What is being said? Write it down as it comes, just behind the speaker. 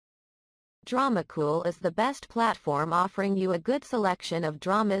Dramacool is the best platform offering you a good selection of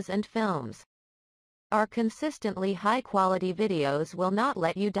dramas and films. Our consistently high-quality videos will not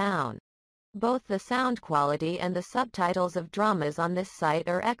let you down. Both the sound quality and the subtitles of dramas on this site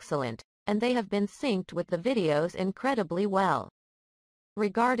are excellent, and they have been synced with the videos incredibly well.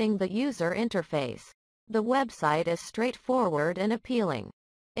 Regarding the user interface, the website is straightforward and appealing.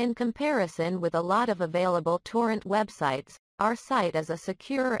 In comparison with a lot of available torrent websites, our site is a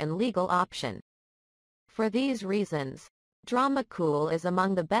secure and legal option. For these reasons, Dramacool is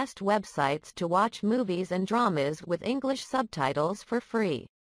among the best websites to watch movies and dramas with English subtitles for free.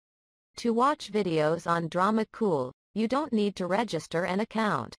 To watch videos on Dramacool, you don't need to register an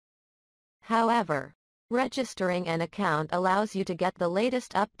account. However, registering an account allows you to get the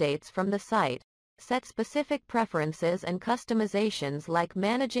latest updates from the site, set specific preferences and customizations like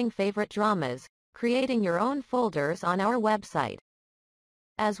managing favorite dramas, creating your own folders on our website,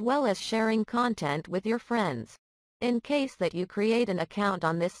 as well as sharing content with your friends. In case that you create an account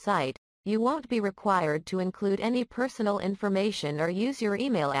on this site, you won't be required to include any personal information or use your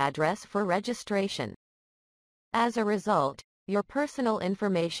email address for registration. As a result, your personal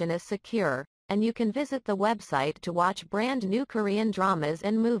information is secure, and you can visit the website to watch brand new Korean dramas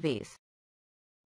and movies.